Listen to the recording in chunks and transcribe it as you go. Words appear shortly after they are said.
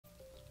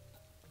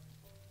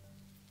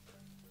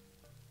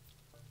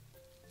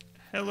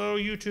Hello,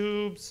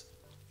 YouTubers,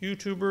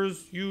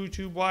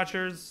 YouTube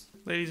watchers,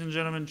 ladies and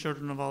gentlemen,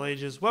 children of all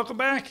ages. Welcome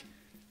back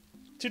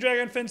to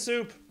Dragon Fin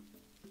Soup.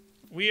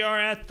 We are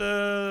at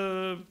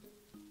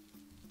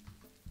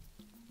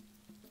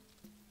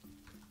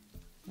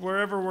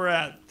wherever we're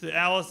at.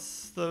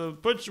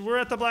 We're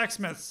at the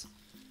blacksmiths.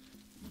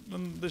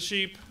 The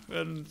sheep,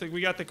 and we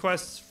got the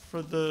quests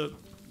for the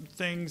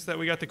things that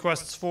we got the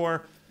quests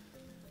for.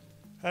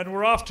 And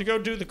we're off to go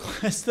do the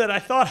quest that I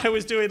thought I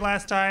was doing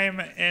last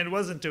time and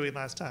wasn't doing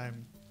last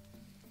time.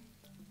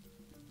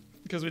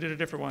 Because we did a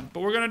different one.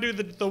 But we're gonna do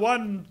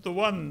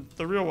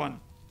the real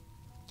one.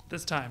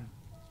 This time.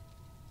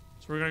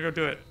 So we're gonna go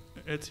do it.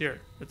 It's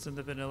here. It's in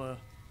the vanilla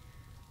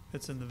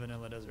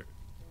desert.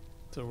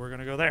 So we're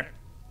gonna go there.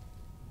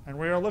 And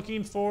we are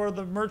looking for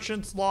the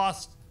merchant's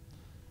lost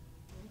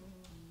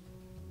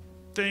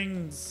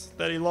things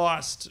that he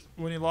lost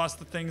when he lost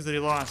the things that he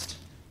lost.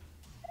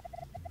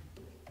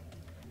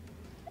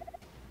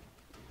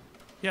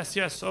 Yes,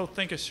 yes. Oh,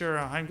 thank you, sir.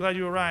 I'm glad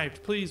you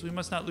arrived. Please, we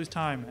must not lose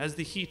time, as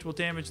the heat will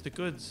damage the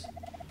goods.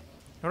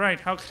 All right,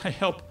 how can I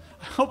help?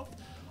 I hope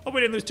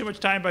we didn't lose too much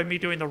time by me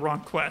doing the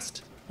wrong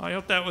quest. I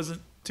hope that wasn't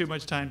too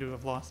much time to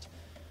have lost.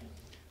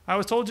 I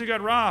was told you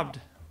got robbed.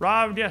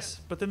 Robbed,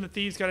 yes, but then the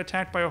thieves got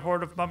attacked by a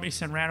horde of mummies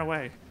and ran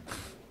away.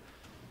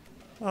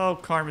 Oh,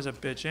 karma's a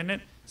bitch, ain't it?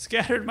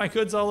 Scattered my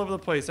goods all over the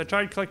place. I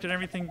tried collecting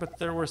everything, but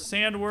there were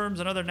sandworms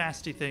and other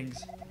nasty things.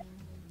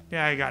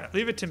 Yeah, I got it.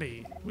 Leave it to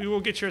me. We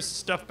will get your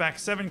stuff back.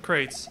 7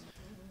 crates.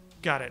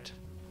 Got it.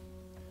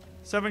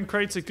 7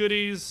 crates of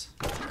goodies.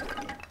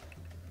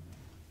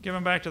 Give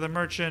them back to the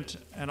merchant,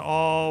 and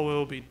all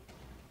will be,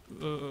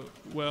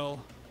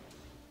 well.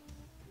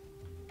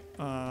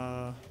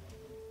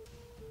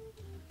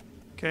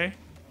 Okay.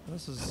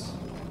 This is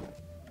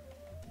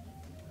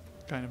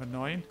kind of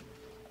annoying.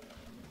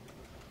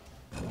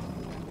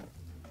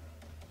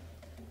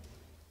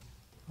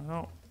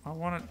 I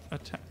want to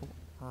attack.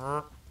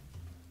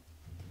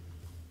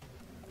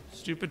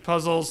 Stupid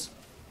puzzles.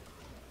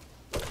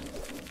 I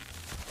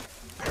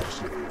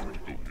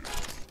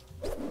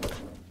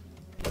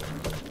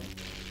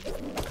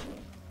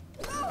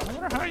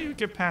wonder how you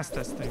get past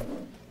this thing.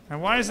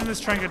 And why isn't this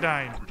trying to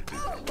die?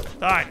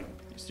 Die,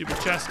 you stupid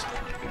chest.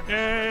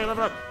 Yay,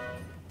 level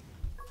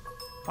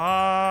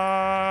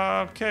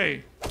up.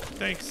 Okay.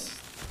 Thanks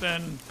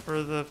then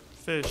for the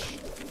fish.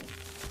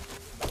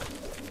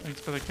 Thanks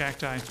for the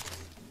cacti.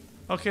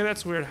 Okay,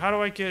 that's weird. How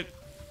do I get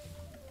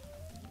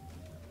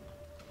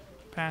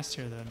past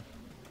here then?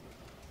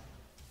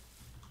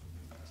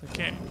 So I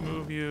can't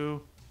move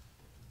you.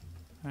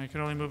 I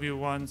can only move you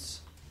once.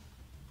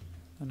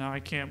 And now I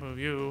can't move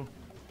you.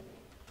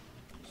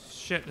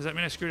 Shit, does that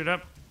mean I screwed it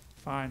up?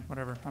 Fine,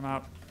 whatever, I'm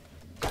out.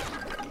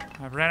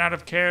 I've ran out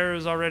of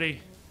cares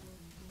already.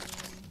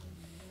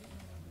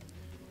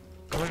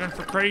 We're looking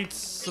for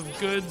crates of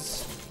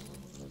goods.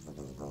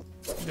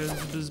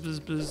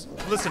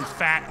 Listen,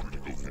 fat.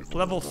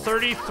 Level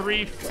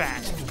 33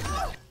 fat.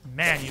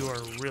 Man, you are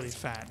really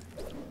fat.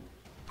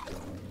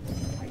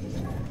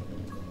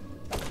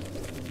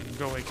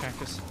 Go away,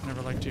 cactus. I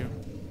never liked you.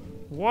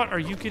 What are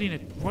you getting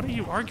at? What are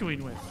you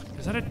arguing with?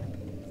 Is that a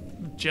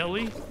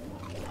jelly?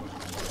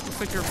 Looks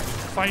like you're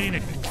fighting a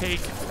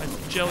cake,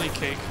 a jelly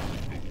cake.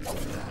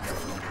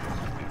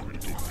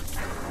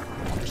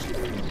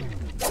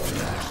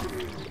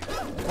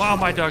 Wow,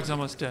 my dog's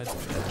almost dead.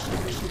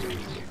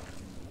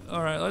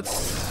 Alright,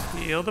 let's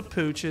heal the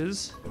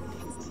pooches.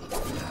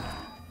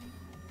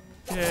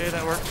 Yay,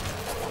 that worked.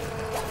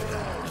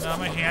 And now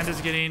my hand is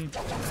getting...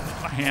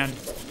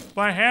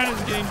 My hand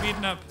is getting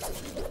beaten up.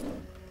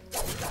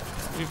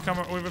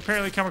 We've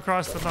apparently come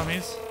across the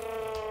mummies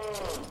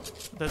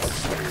that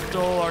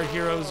stole our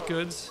hero's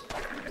goods.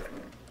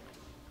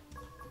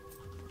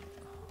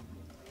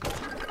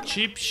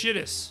 Cheap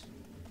shittus.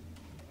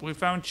 We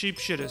found cheap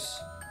shittus.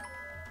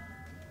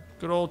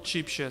 Good old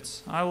cheap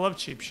shits. I love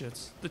cheap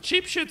shits. The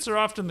cheap shits are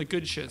often the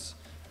good shits.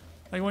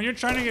 Like when you're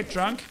trying to get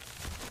drunk,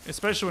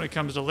 especially when it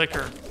comes to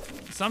liquor,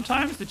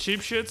 sometimes the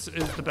cheap shits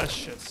is the best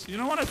shits. You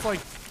don't want to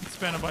like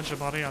spend a bunch of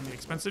money on the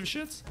expensive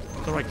shits.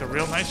 They're like the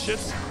real nice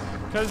shits.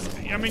 Because,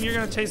 I mean, you're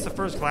going to taste the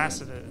first glass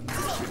of it and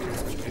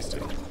taste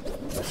it.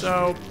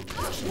 So,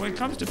 when it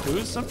comes to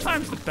booze,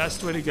 sometimes the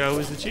best way to go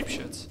is the cheap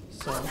shits.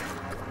 So,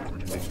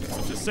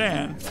 just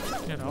saying,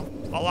 you know,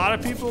 a lot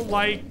of people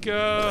like, you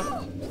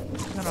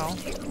know,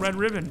 Red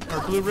Ribbon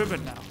or Blue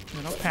Ribbon now.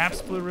 You know,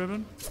 Pabst Blue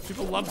Ribbon.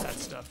 People love that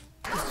stuff.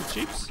 It's the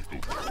cheaps.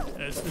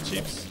 It's the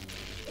cheaps.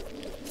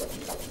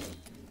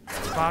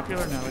 It's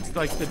popular now. It's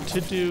like the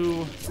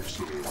to-do.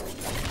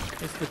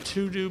 It's the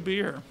to-do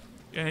beer.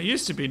 And it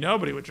used to be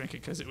nobody would drink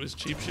it because it was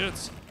cheap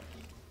shits.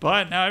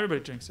 But now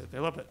everybody drinks it. They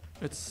love it.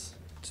 It's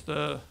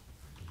the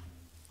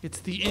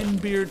in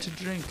beer to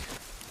drink.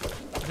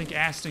 I think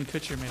Ashton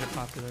Kutcher made it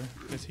popular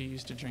because he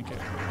used to drink it.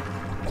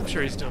 I'm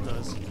sure he still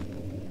does.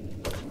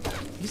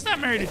 He's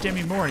not married to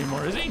Demi Moore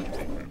anymore, is he?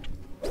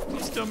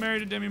 He's still married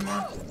to Demi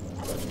Moore?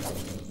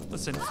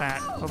 Listen,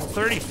 fat. Level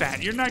 30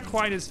 fat. You're not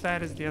quite as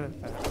fat as the other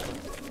fat.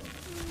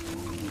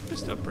 You're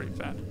still pretty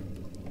fat.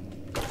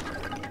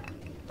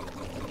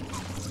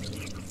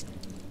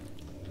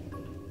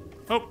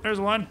 Oh, there's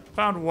one.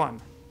 Found one.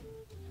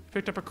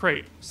 Picked up a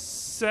crate.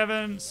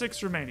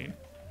 6 remaining.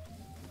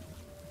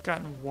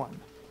 Gotten one.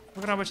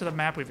 Look at how much of the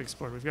map we've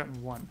explored. We've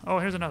gotten one. Oh,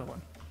 here's another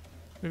one.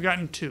 We've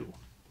gotten 2.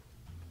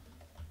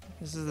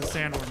 This is the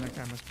sandworm that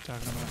guy must be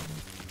talking about.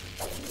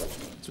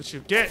 That's what you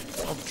get.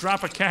 I'll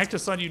drop a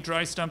cactus on you,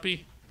 dry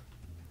stumpy.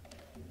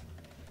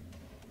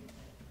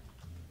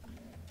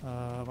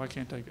 Why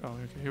can't I? Oh,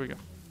 okay, here we go.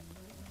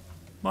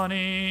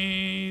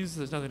 Monies.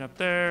 There's nothing up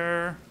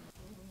there.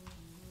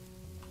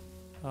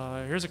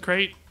 Here's a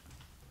crate.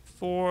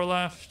 4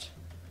 left.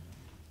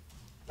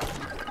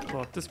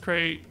 Blow up this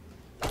crate.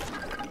 Blow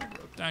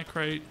up that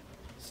crate.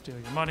 Steal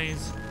your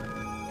monies.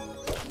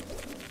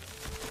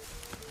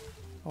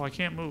 Oh, I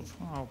can't move.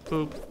 Oh,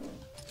 poop.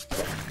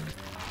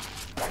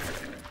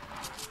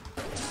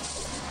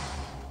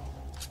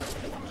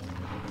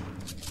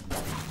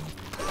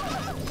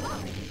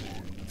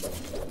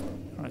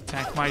 I'm gonna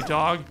attack my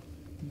dog.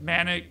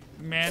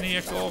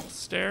 Maniacal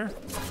stare.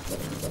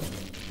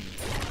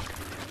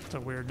 It's a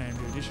weird name,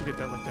 dude. You should get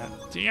that looked at.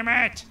 Damn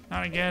it!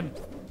 Not again.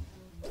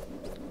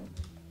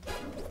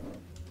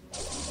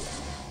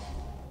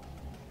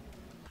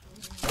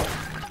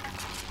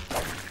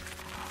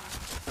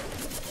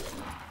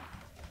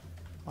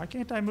 Why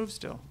can't I move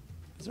still?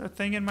 Is there a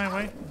thing in my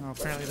way? Oh,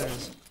 apparently there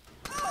is.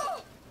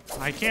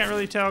 I can't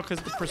really tell because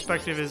the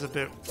perspective is a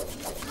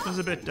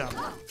bit dumb.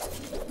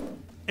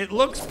 It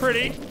looks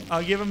pretty.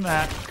 I'll give him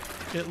that.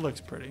 It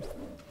looks pretty.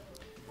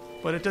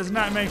 But it does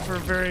not make for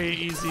very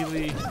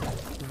easily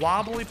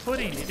wobbly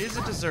pudding. It is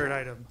a dessert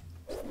item.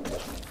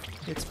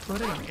 It's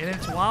pudding, and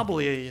it's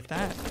wobbly at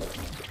that.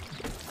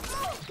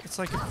 It's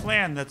like a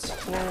flan that's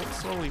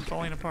slowly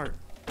falling apart.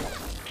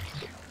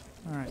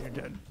 Alright, you're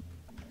dead.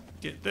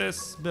 Get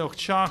this. Milk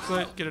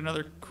chocolate. Get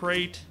another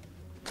crate.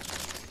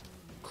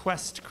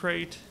 Quest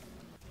crate.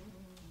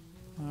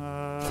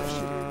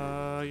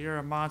 You're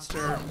a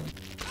monster.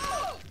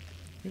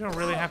 We don't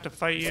really have to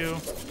fight you.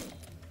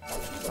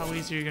 How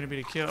easy are you going to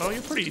be to kill? Oh,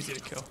 you're pretty easy to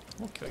kill.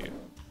 We'll kill you.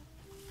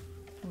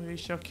 We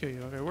shall kill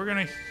you. Okay, we're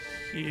going to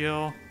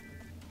heal.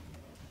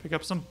 Pick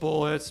up some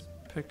bullets.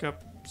 Pick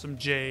up some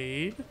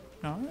jade.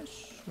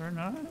 Nice. Very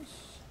nice.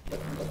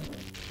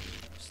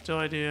 Still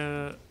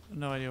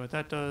no idea what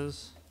that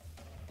does.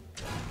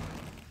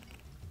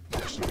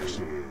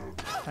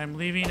 I'm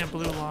leaving a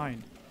blue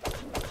line.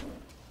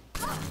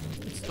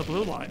 It's the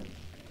blue line.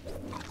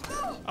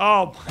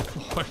 Oh my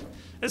lord.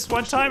 This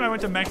one time I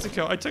went to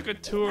Mexico. I took a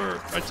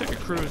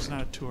cruise,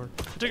 not a tour.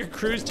 I took a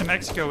cruise to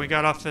Mexico. We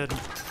got off in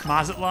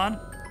Mazatlan.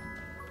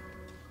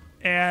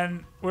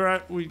 And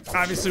we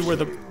obviously where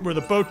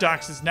the boat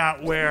docks is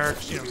not where,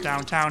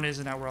 downtown is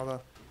and not where all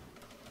the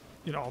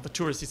all the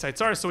touristy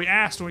sites are. So we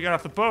asked when we got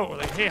off the boat, we're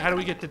like, hey, how do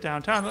we get to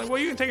downtown? They're like,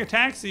 well, you can take a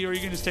taxi or you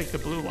can just take the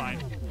blue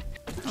line.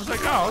 I was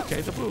like, oh,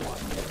 okay, the blue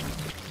line.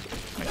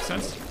 Makes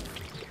sense.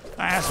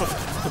 I asked what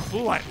the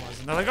blue line was,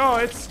 and they're like, oh,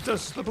 it's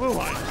just the blue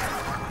line.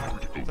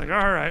 I was like,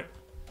 all right.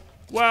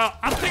 Well,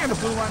 I'm thinking the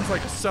blue line's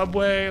like a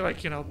subway,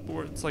 like,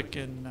 where it's like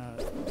in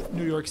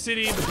New York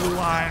City, the blue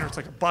line, or it's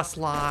like a bus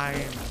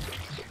line.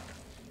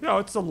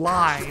 It's a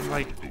line,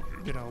 like,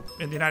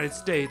 in the United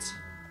States.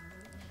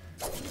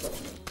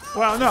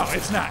 Well, no,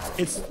 it's not.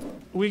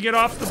 We get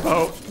off the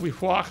boat, we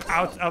walk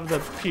out of the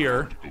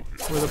pier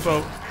where the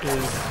boat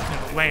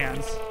is,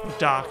 lands,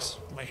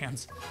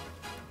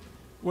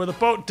 where the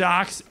boat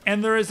docks,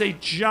 and there is a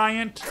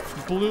giant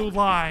blue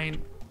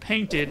line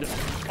painted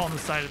on the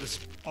side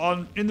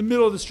of in the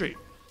middle of the street.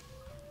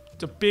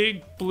 It's a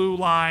big blue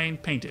line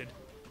painted.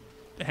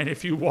 And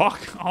if you walk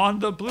on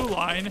the blue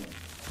line,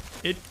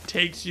 it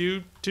takes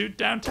you to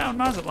downtown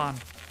Mazatlan.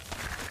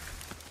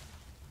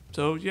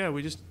 So yeah,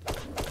 we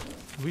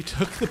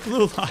took the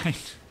blue line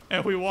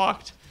and we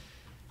walked.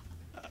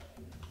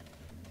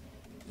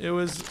 It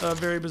was a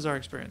very bizarre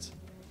experience.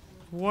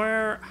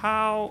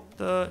 How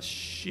the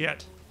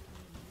shit?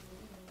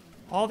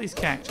 All these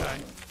cacti.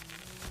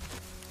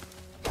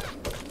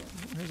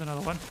 Here's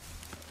another one.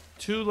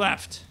 2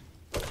 left.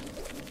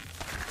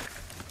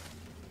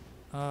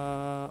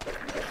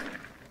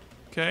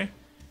 Okay.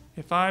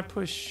 If I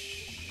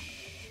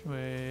push...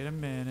 Wait a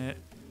minute.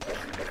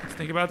 Let's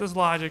think about this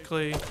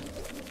logically.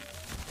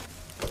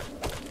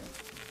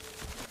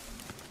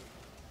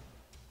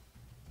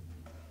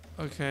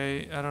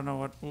 Okay, I don't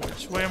know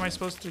which way am I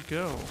supposed to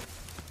go?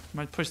 Am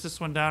I push this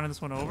one down and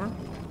this one over?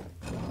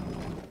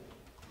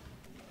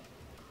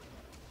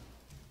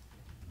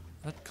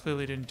 That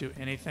clearly didn't do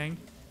anything.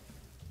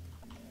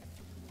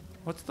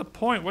 What's the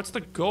point? What's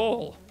the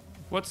goal?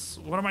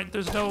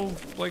 There's no,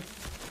 like,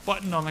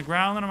 button on the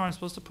ground that I'm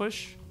supposed to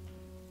push?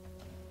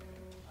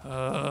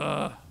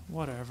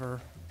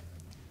 Whatever.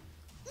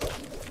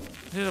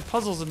 The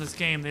puzzles in this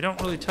game, they don't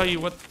really tell you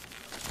what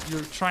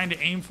you're trying to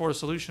aim for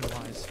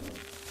solution-wise.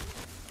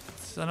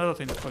 It's another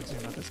thing that bugs me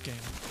about this game.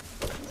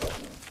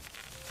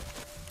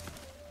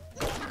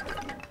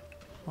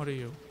 What are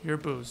you? You're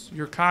booze.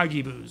 You're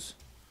Kagi booze.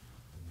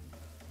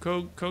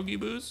 Kogi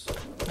booze?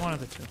 One of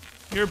the two.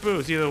 You're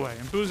booze either way,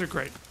 and booze are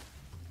great.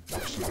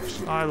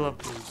 I love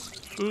booze.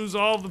 Booze,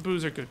 all the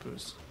booze are good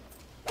booze.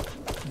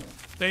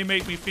 They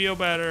make me feel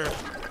better.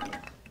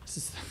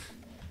 This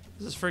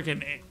is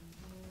freaking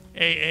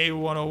AA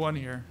 101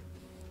 here.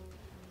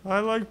 I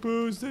like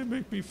booze. They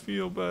make me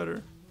feel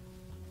better.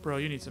 Bro,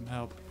 you need some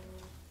help.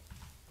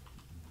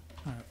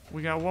 Alright,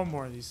 we got one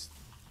more of these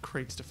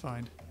crates to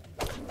find.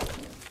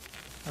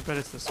 I bet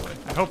it's this way.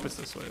 I hope it's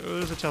this way. Oh,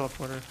 there's a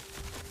teleporter.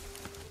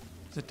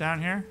 Is it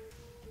down here?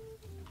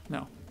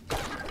 No.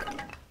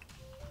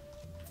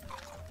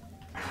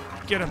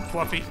 Get him,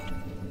 Fluffy.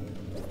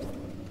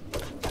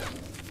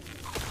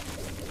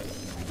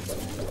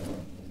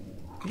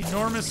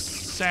 Enormous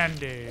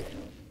Sandy.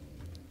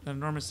 An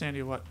enormous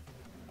Sandy what?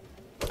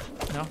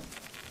 No?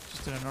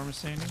 Just an enormous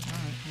Sandy?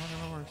 Alright,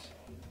 whatever works.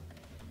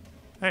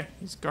 Hey,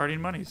 he's guarding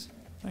monies.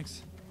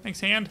 Thanks. Thanks,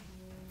 hand.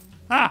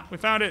 Ah, we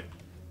found it.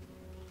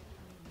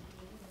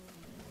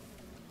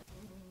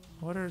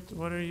 What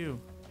are you?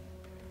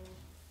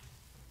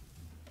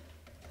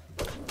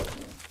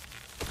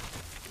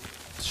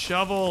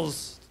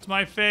 Shovels. It's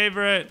my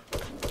favorite.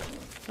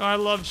 Oh, I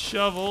love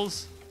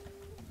shovels.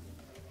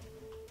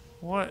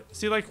 What?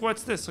 See, like,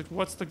 what's this? Like,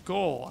 what's the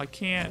goal? I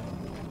can't.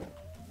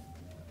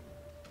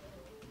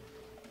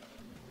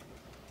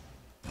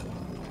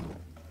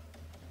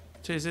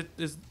 Is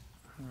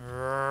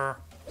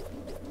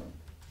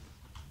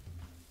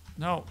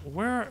no,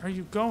 where are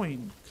you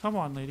going? Come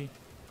on, lady.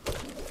 I'll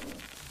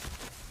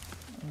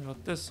go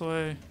this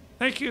way.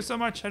 Thank you so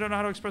much. I don't know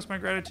how to express my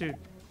gratitude.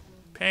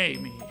 Pay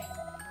me.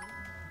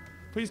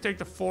 Please take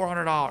the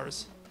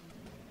 $400.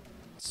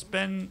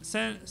 Send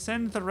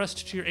the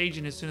rest to your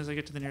agent as soon as I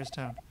get to the nearest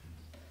town.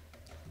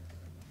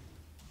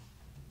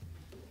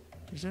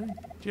 Do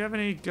you have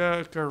any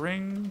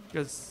Gazing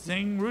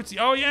roots?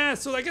 Oh yeah,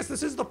 so I guess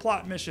this is the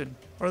plot mission,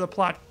 or the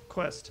plot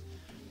quest.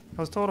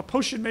 I was told a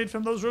potion made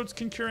from those roots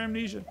can cure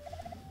amnesia.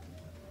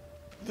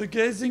 The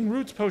Gazing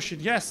roots potion,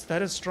 yes,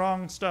 that is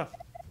strong stuff.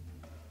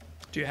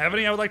 Do you have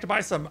any? I would like to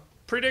buy some.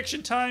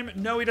 Prediction time,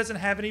 no he doesn't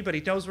have any, but he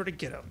knows where to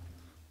get them.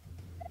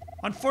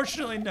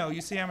 Unfortunately, no. You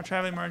see, I'm a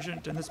traveling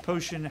merchant, and this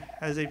potion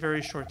has a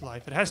very short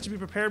life. It has to be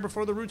prepared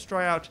before the roots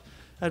dry out,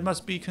 and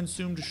must be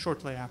consumed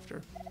shortly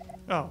after.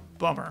 Oh,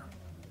 bummer.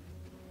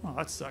 Oh,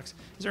 that sucks.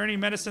 Is there any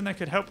medicine that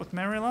could help with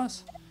memory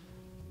loss?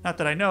 Not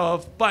that I know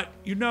of, but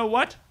you know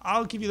what?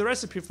 I'll give you the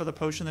recipe for the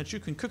potion that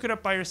you can cook it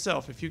up by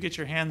yourself if you get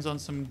your hands on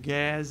some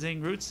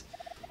Gazing roots.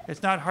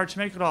 It's not hard to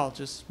make at all.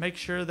 Just make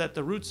sure that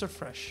the roots are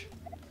fresh.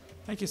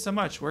 Thank you so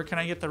much. Where can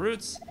I get the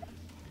roots?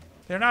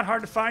 They're not hard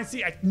to find.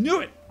 See, I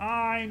knew it.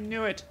 I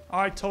knew it.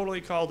 I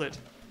totally called it.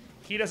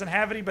 He doesn't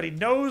have any, but he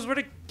knows where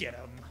to get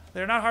them.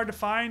 They're not hard to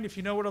find if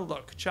you know where to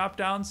look. Chop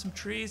down some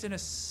trees in a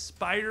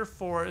spider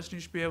forest and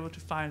you should be able to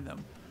find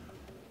them.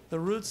 The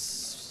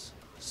roots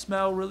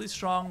smell really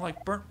strong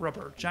like burnt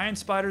rubber. Giant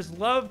spiders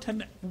love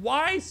to...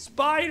 Why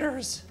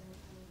spiders?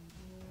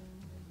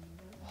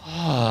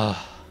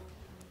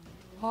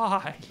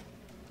 Why?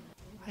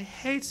 I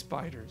hate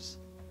spiders.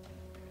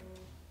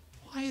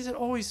 Why is it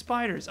always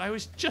spiders? I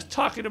was just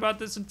talking about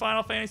this in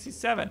Final Fantasy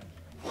VII.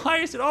 Why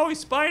is it always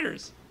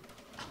spiders?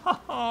 Oh,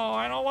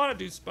 I don't want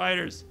to do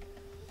spiders.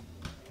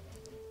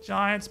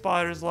 Giant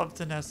spiders love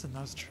to nest in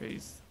those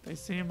trees. They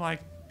seem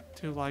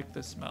to like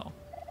the smell.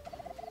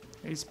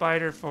 A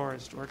spider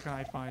forest. Where can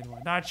I find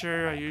one? Not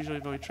sure. I usually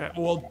avoid trap.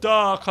 Well,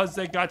 duh, because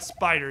they got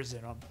spiders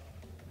in them.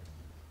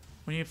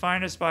 When you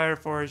find a spider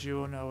forest, you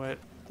will know it.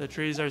 The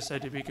trees are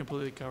said to be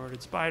completely covered in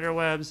spider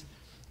webs,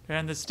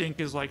 and the stink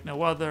is like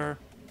no other.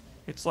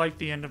 It's like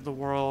the end of the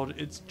world.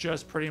 It's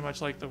just pretty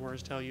much like the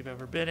worst hell you've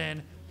ever been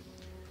in.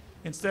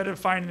 Instead of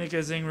finding the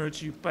Gazing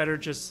roots, you better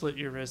just slit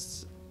your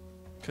wrists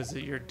because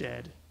you're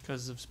dead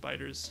because of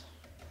spiders.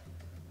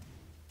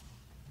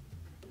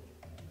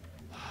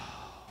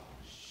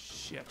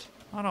 Shit.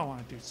 I don't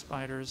want to do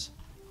spiders.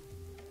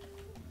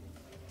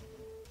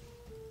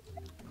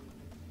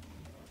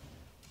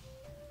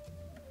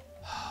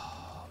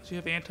 Do you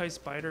have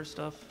anti-spider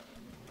stuff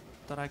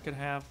that I could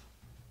have?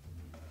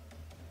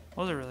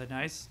 Those are really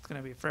nice. It's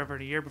gonna be forever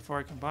and a year before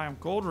I can buy them.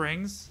 Gold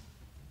rings.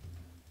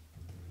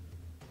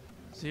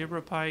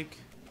 Zebra pike.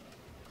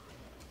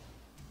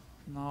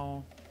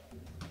 No.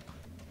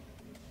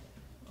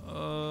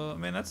 I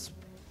mean, that's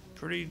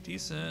pretty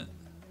decent.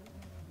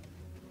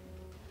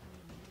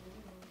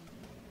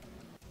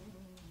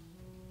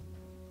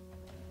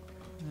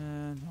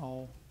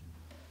 No.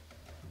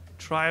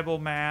 Tribal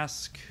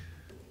mask.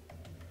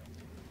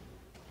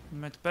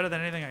 It's better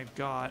than anything I've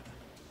got.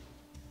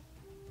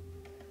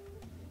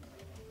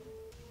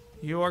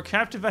 You are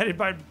captivated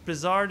by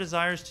bizarre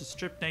desires to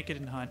strip naked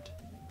and hunt.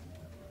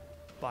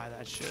 Buy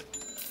that shit.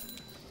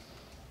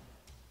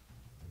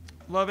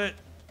 Love it.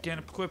 Can't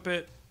equip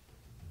it.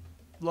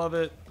 Love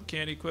it.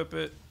 Can't equip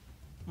it.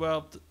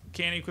 Well,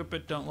 can't equip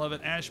it. Don't love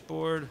it.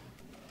 Ashboard.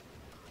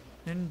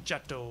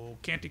 Ninjato.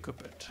 Can't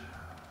equip it.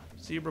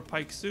 Zebra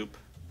pike soup.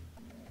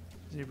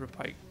 Zebra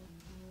pike.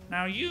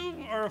 Now you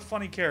are a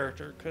funny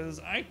character, because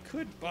I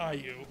could buy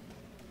you.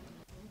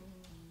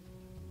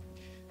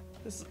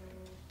 This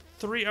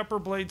 3 upper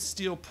blade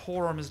steel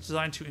polearm is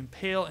designed to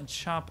impale and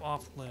chop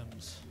off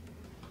limbs.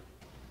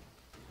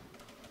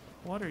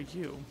 What are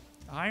you?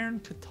 Iron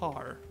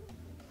Qatar.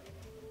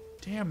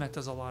 Damn, that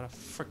does a lot of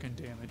frickin'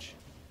 damage.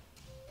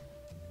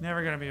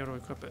 Never gonna be able to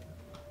equip it.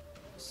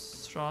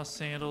 Straw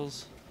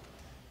sandals.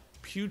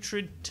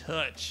 Putrid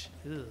touch.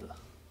 Ugh.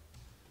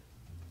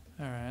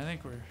 Alright, I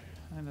think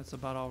that's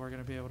about all we're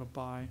gonna be able to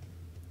buy.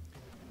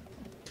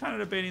 Kind of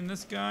debating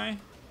this guy.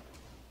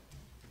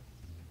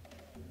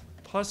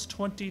 Plus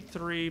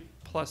 23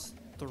 plus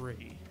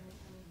 3.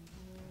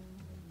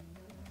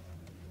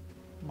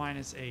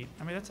 Minus 8.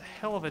 I mean, that's a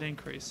hell of an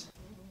increase.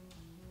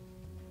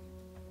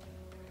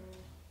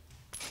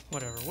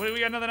 Whatever. We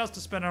got nothing else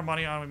to spend our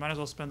money on. We might as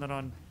well spend it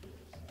on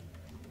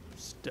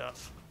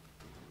stuff.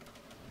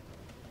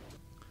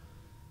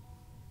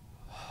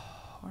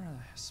 Where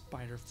are the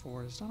spider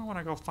forest? I don't want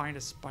to go find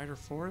a spider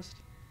forest.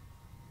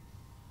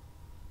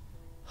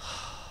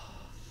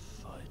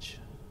 Fudge.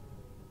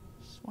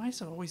 Why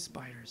is it always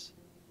spiders?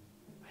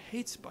 I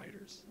hate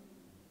spiders.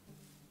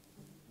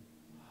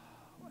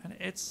 And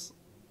it's...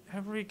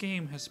 Every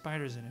game has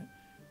spiders in it.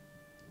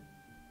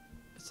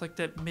 It's like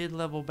that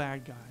mid-level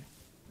bad guy.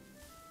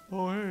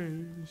 Oh,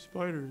 hey,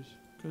 spiders.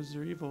 Because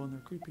they're evil and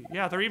they're creepy.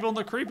 Yeah, they're evil and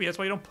they're creepy. That's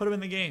why you don't put them in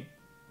the game.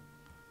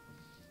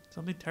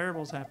 Something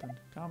terrible's happened.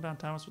 Calm down,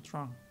 Thomas. What's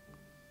wrong?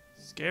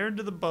 Scared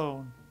to the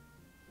bone.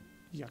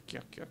 Yuck,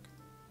 yuck, yuck.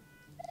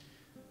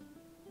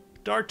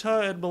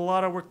 Darta and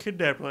Mulata were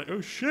kidnapped. Like,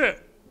 oh,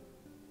 shit.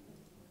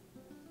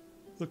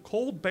 The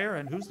Cold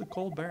Baron. Who's the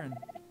Cold Baron?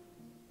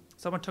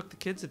 Someone took the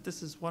kids if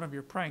this is one of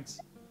your pranks.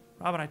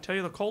 Robin, I tell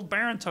you, the Cold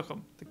Baron took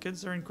them. The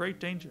kids are in great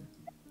danger.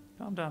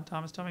 Calm down,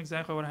 Thomas. Tell me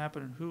exactly what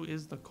happened and who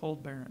is the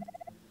Cold Baron.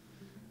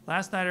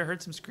 Last night I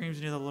heard some screams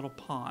near the little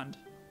pond.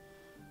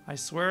 I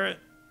swear it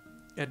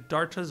at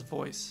Darta's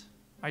voice.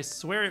 I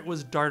swear it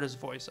was Darta's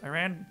voice. I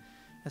ran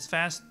as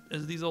fast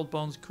as these old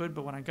bones could,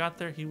 but when I got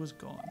there, he was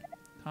gone.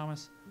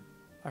 Thomas,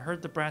 I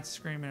heard the brats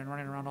screaming and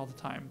running around all the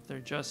time. They're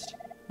just...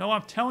 No,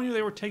 I'm telling you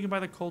they were taken by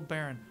the Cold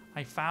Baron.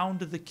 I found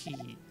the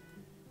key.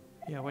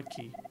 Yeah, what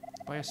key?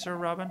 By a Sir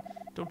Robin?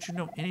 Don't you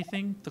know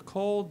anything? The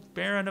Cold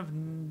Baron of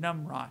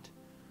Numrot.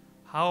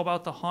 How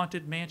about the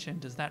Haunted Mansion?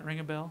 Does that ring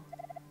a bell?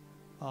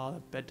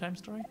 The bedtime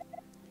story?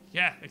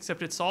 Yeah,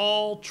 except it's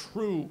all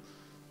true.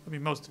 I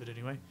mean, most of it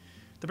anyway.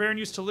 The Baron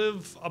used to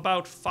live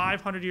about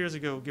 500 years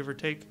ago, give or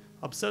take.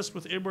 Obsessed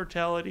with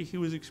immortality, he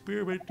was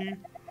experimenting...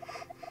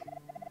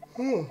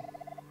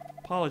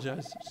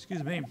 Apologize,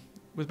 excuse me.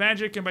 With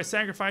magic, and by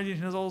sacrificing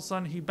his old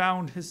son, he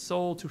bound his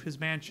soul to his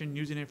mansion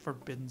using a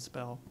forbidden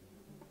spell.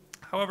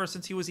 However,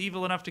 since he was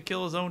evil enough to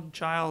kill his own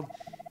child,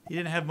 he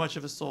didn't have much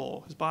of a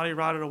soul. His body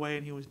rotted away,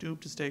 and he was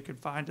doomed to stay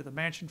confined to the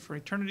mansion for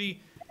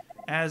eternity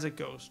as a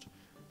ghost.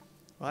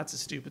 Well, that's a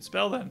stupid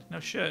spell then. No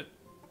shit.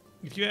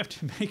 If you have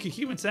to make a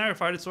human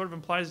sacrifice, it sort of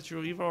implies that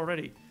you're evil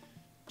already.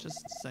 Just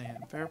saying.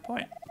 Fair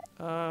point.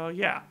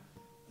 Yeah.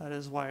 That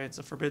is why it's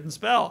a forbidden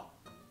spell.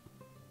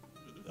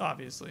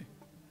 Obviously.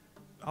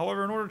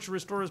 However, in order to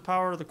restore his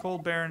power, the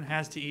Cold Baron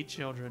has to eat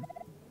children.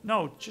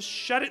 No, just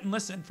shut it and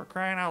listen, for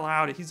crying out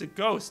loud. He's a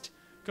ghost.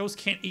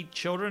 Ghosts can't eat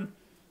children.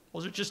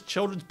 Those are just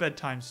children's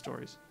bedtime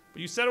stories.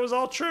 But you said it was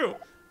all true.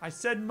 I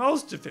said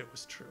most of it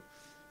was true.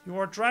 You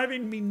are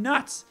driving me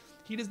nuts.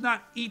 He does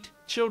not eat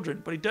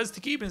children, but he does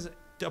keep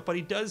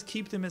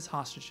them as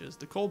hostages.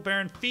 The Cold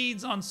Baron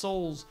feeds on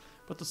souls,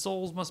 but the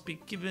souls must be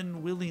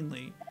given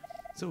willingly.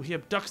 So he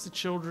abducts the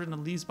children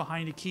and leaves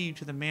behind a key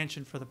to the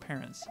mansion for the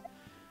parents.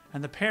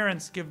 And the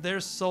parents give their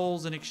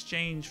souls in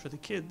exchange for the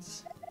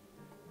kids.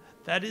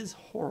 That is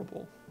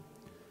horrible.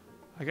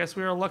 I guess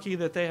we are lucky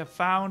that they have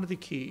found the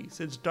key,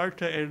 since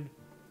Darta and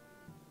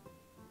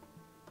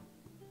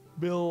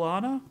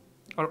Milana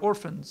are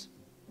orphans.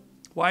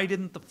 Why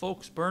didn't the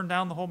folks burn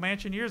down the whole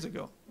mansion years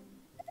ago?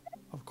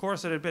 Of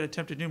course, it had been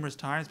attempted numerous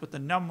times, but the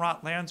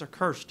Numrot lands are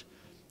cursed.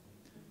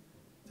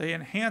 They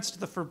enhanced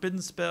the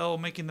forbidden spell,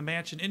 making the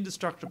mansion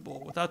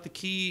indestructible. Without the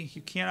key,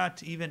 you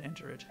cannot even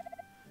enter it.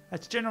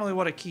 That's generally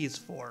what a key is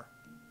for,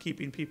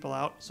 keeping people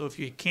out. So if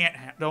you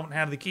don't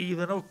have the key,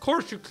 then of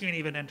course you can't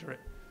even enter it.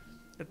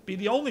 That'd be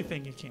the only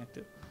thing you can't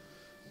do.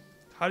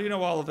 How do you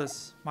know all of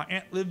this? My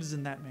aunt lives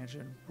in that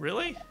mansion.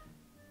 Really?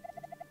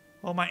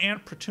 Well, my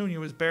aunt Petunia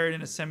was buried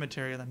in a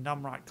cemetery in the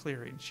Numrot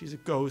clearing. She's a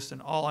ghost,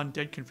 and all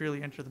undead can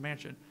freely enter the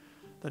mansion.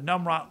 The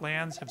Numrot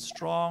lands have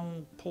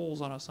strong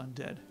pulls on us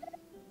undead.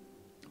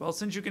 Well,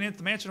 since you can enter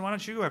the mansion, why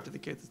don't you go after the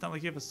kids? It's not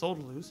like you have a soul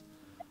to lose.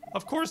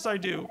 Of course I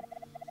do.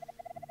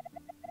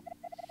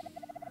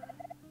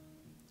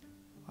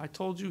 I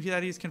told you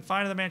that he is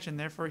confined to the mansion,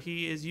 therefore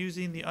he is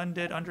using the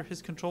undead under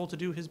his control to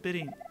do his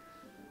bidding.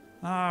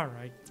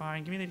 Alright,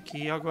 fine. Give me the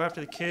key. I'll go after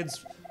the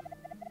kids.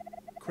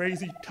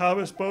 Crazy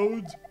Thomas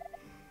Bones.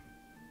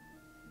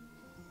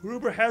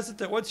 Rumor has it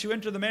that once you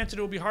enter the mansion,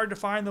 it will be hard to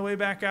find the way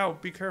back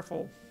out. Be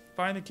careful.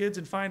 Find the kids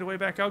and find a way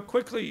back out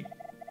quickly.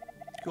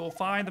 You will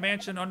find the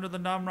mansion under the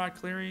Numrot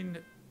clearing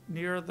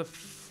near the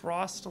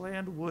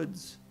Frostland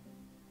Woods.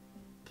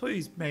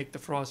 Please make the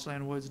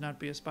Frostland Woods not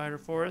be a spider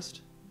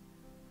forest.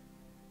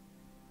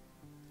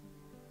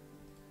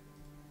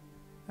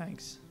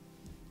 Thanks.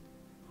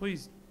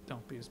 Please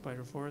don't be a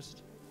spider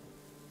forest.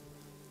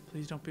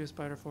 Please don't be a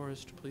spider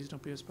forest. Please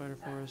don't be a spider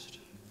forest.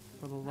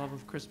 For the love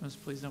of Christmas,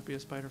 please don't be a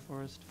spider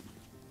forest.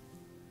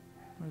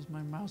 Where's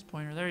my mouse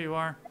pointer? There you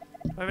are.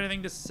 Do I have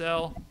anything to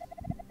sell?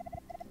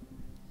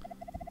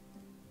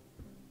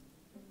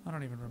 I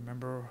don't even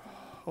remember.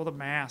 Oh, the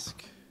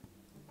mask.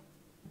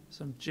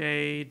 Some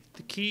jade.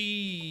 The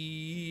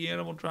key.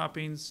 Animal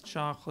droppings.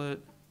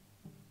 Chocolate.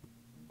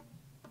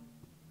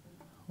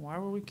 Why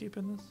were we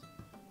keeping this?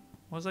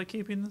 Was I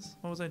keeping this?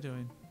 What was I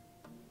doing?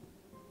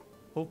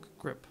 Oak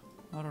grip.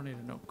 I don't need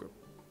an oak grip.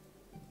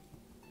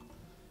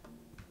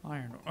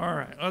 Iron ore.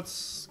 Alright,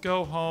 let's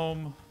go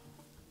home.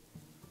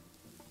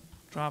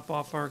 Drop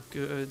off our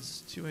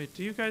goods.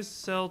 Do you guys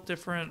sell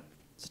different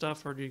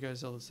stuff or do you guys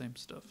sell the same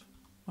stuff?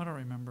 I don't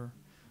remember.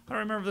 I don't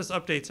remember if this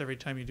updates every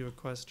time you do a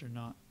quest or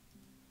not.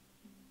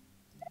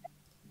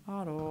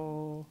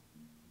 Otto.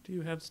 Do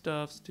you have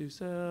stuffs to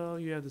sell?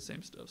 You have the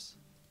same stuffs.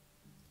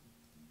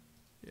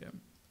 Yeah.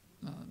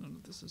 None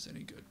of this is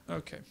any good.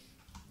 Okay.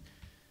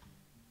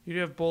 You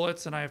do have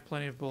bullets and I have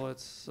plenty of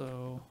bullets,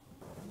 so...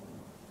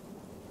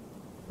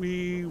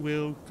 we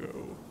will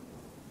go.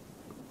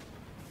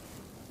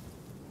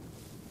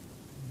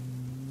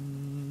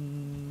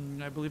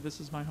 I believe this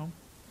is my home.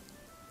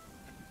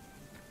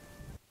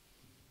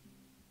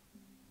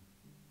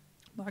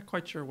 Not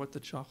quite sure what the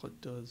chocolate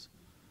does.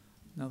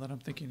 Now that I'm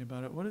thinking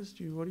about it, what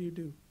do you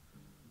do?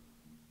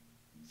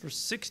 For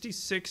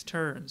 66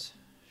 turns.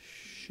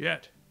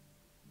 Shit.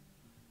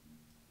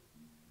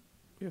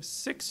 We have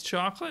 6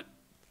 chocolate?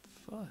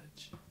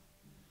 Fudge.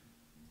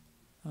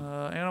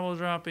 Animal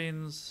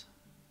droppings.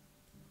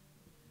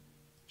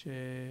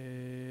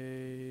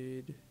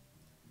 Jade.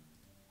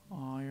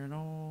 Iron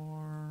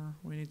ore.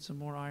 We need some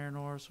more iron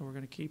ore, so we're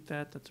going to keep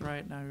that. That's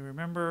right. Now we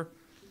remember.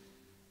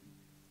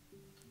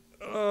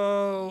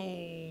 Oh.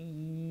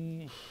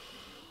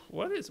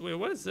 What is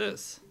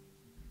this?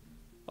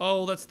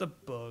 Oh, that's the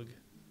bug.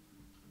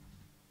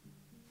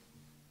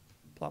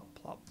 Plop,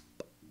 plop.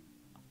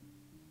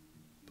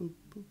 Boop,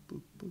 boop,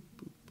 boop, boop,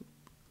 boop, boop.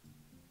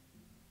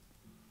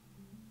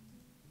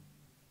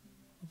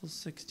 Level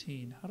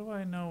 16. How do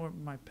I know where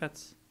my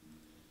pets?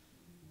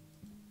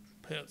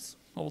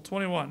 Level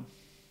 21.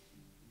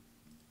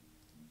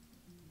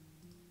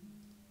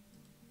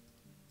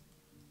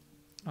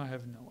 I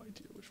have no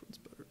idea which one's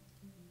better.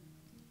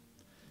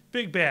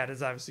 Big Bad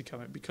is obviously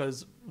coming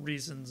because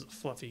reasons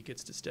Fluffy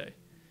gets to stay.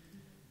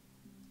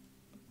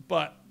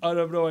 But I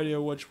have no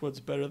idea which one's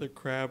better than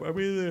Crab. I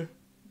mean,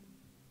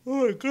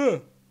 oh my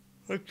god.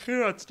 I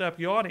cannot stop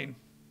yawning.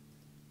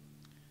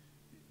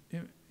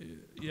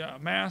 Yeah,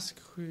 mask.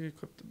 We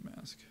equip the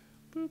mask.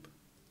 Boop.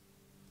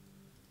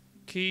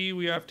 Key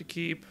we have to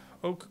keep.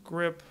 Oak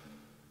grip.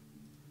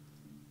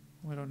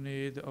 We don't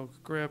need the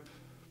oak grip.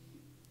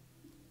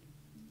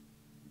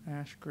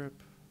 Ash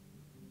grip.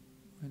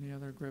 Any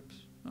other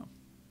grips? No.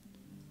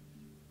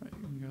 Right,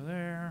 you can go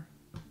there.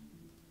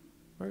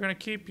 We're gonna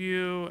keep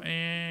you,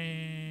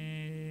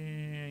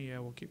 and yeah,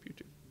 we'll keep you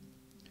too.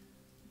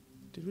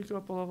 Did we go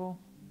up a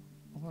level?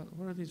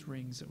 What are these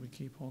rings that we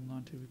keep holding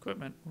on to?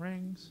 Equipment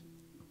rings.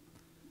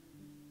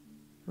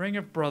 Ring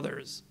of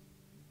Brothers.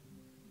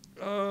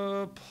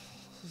 You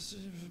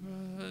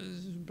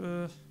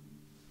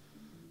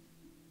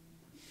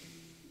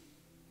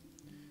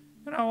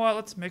know what?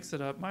 Let's mix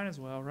it up. Might as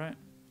well, right?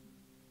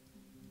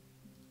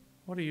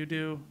 What do you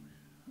do?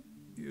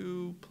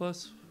 You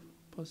plus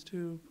 2, plus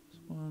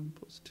 1,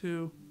 plus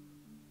 2.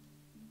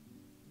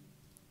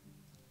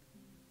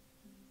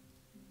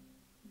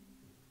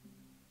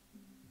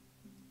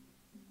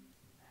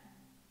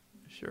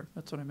 Sure,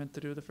 that's what I meant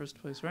to do in the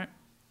first place, right?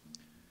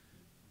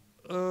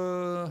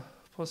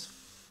 Plus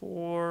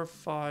 4,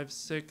 5,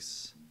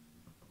 6,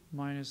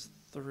 minus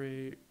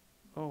 3.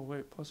 Oh,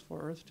 wait, plus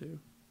 4 Earth 2.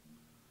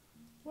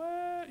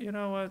 What? You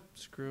know what?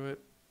 Screw it.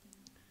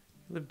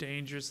 Live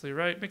dangerously,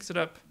 right? Mix it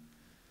up.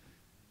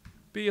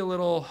 Be a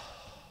little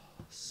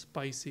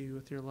spicy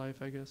with your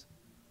life, I guess.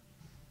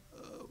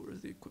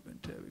 Where's the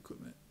equipment tab?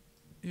 Equipment.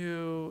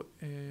 You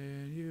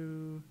and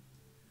you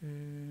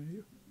and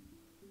you.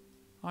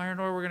 Iron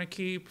ore we're going to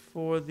keep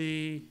for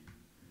the...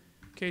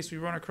 in case we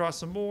run across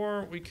some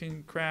more, we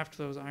can craft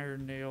those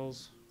iron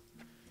nails.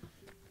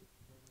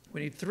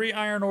 We need 3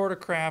 iron ore to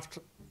craft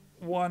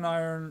 1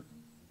 iron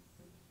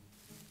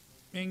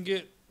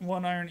ingot.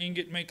 1 iron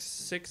ingot makes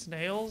 6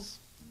 nails.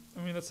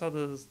 I mean, that's how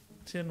the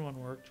tin one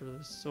worked, or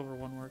the silver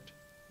one worked.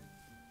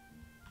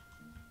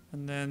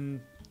 And then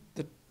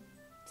the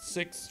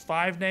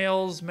 5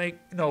 nails make,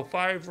 no,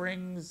 5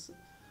 rings.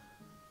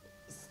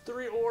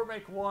 3 ore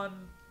make 1.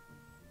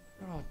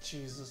 Oh,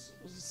 Jesus.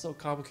 This is so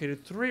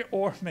complicated. 3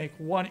 ore make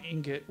 1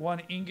 ingot. 1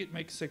 ingot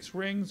makes 6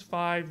 rings.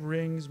 5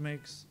 rings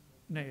makes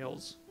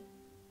nails.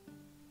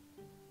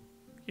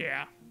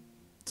 Yeah.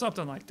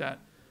 Something like that.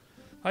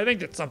 I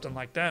think it's something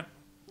like that.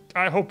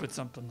 I hope it's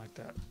something like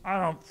that.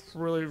 I don't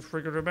really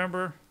freaking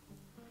remember.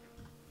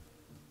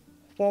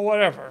 Well,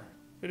 whatever.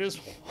 It is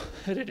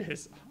what it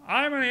is.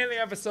 I'm going to end the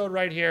episode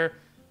right here.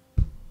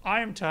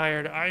 I am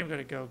tired. I am going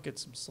to go get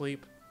some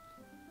sleep.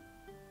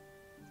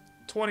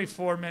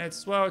 24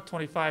 minutes, well,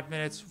 25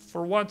 minutes.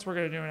 For once, we're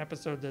going to do an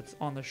episode that's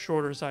on the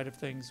shorter side of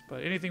things,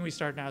 but anything we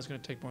start now is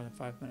going to take more than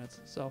 5 minutes.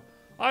 So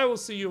I will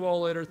see you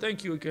all later.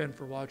 Thank you again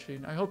for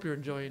watching. I hope you're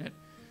enjoying it.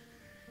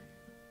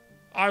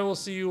 I will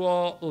see you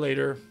all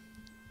later.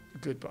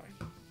 Goodbye.